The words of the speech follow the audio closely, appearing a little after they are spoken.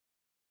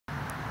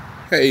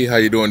Hey, how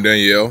you doing,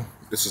 Danielle?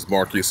 This is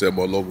Marquis at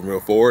Elmore,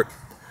 Loganville Ford.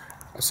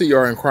 I see you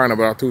are inquiring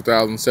about our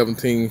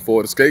 2017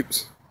 Ford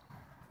Escapes.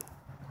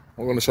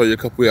 I'm going to show you a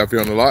couple we have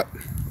here on the lot.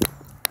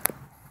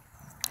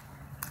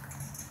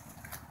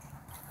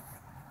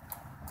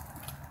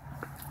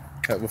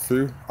 Have a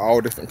few, all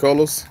different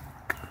colors,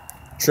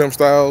 trim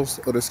styles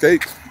of the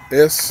Escape: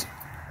 S,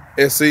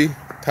 SE,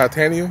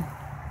 Titanium.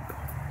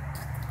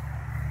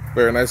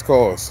 Very nice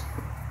cars.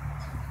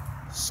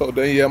 So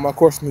Danielle, my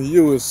question to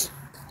you is,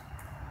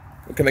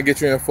 when can I get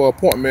you in for an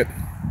appointment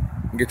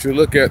and get you a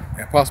look at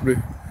and possibly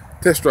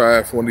test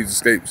drive one of these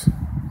Escapes?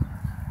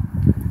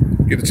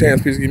 Get a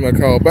chance, please give me a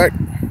call back.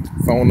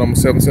 Phone number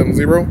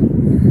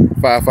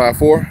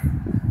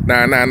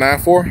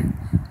 770-554-9994.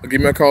 Or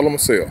give me a call on my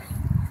cell,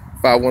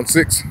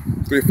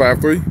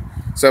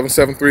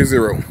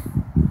 516-353-7730.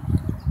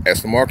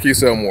 As for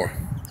Marquis Elmore.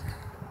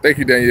 Thank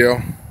you,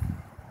 Danielle.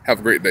 Have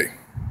a great day.